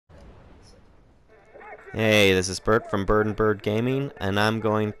Hey, this is Bert from BertNBirdGaming, and I'm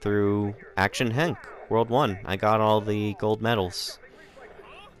going through Action Henk, World 1. I got all the gold medals.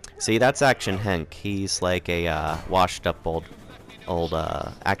 See, that's Action Henk. He's like a washed-up old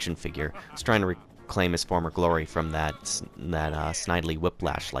action figure. He's trying to reclaim his former glory from that snidely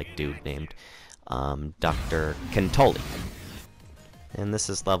whiplash-like dude named Dr. Kentoli. And this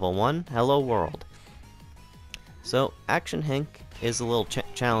is level 1, Hello World. So, Action Henk is a little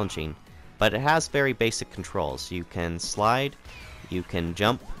challenging, but it has very basic controls. You can slide, you can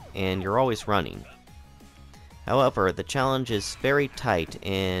jump, and you're always running. However, the challenge is very tight,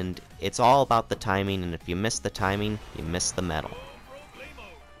 and it's all about the timing, and if you miss the timing, you miss the medal.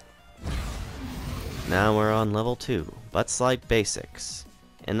 Now we're on level 2, Butt Slide Basics.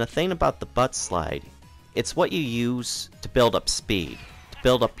 And the thing about the butt slide, it's what you use to build up speed, to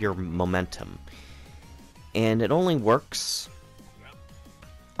build up your momentum. And it only works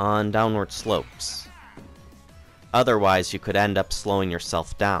on downward slopes. Otherwise, you could end up slowing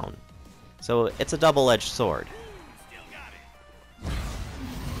yourself down. So it's a double-edged sword.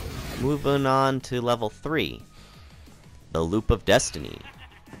 Moving on to level 3, the Loop of Destiny.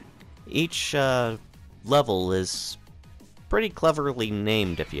 Each level is pretty cleverly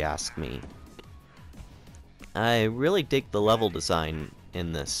named, if you ask me. I really dig the level design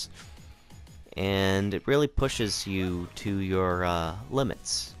in this, and it really pushes you to your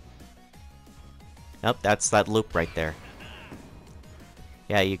limits. Nope, that's that loop right there.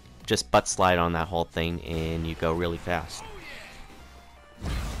 Yeah, you just butt slide on that whole thing and you go really fast.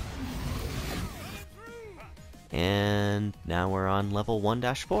 And now we're on level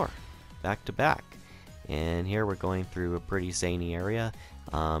 1-4, back to back. And here we're going through a pretty zany area.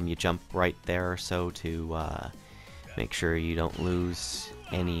 You jump right there so to make sure you don't lose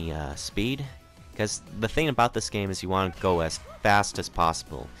any speed. Because the thing about this game is you want to go as fast as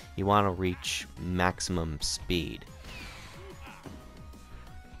possible. You want to reach maximum speed.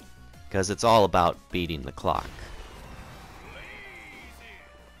 Because it's all about beating the clock.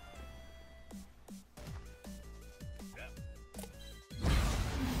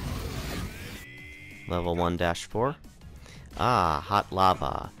 Level 1-4. Ah, hot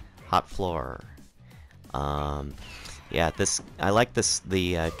lava, hot floor. Yeah, I like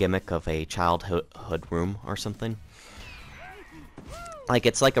the gimmick of a childhood room or something. Like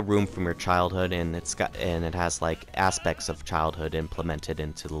it's like a room from your childhood, and it has like aspects of childhood implemented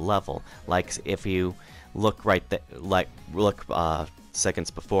into the level. Like if you look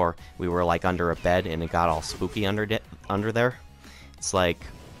seconds before, we were like under a bed and it got all spooky under there. It's like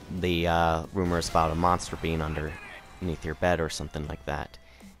the rumors about a monster being underneath your bed or something like that.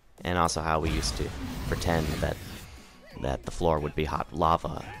 And also how we used to pretend that the floor would be hot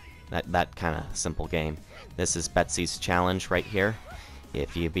lava. That kind of simple game. This is Betsy's challenge right here.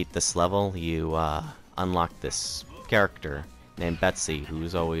 If you beat this level, you unlock this character named Betsy,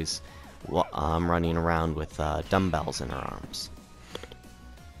 who's always running around with dumbbells in her arms.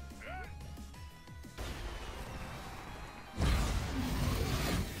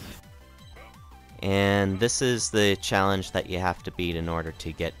 And this is the challenge that you have to beat in order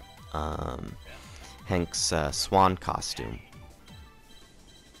to get Henk's swan costume.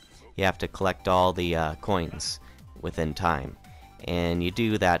 You have to collect all the coins within time, and you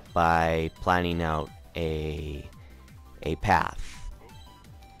do that by planning out a path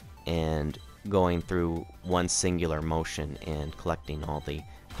and going through one singular motion and collecting all the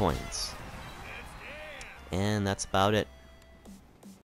coins. And that's about it.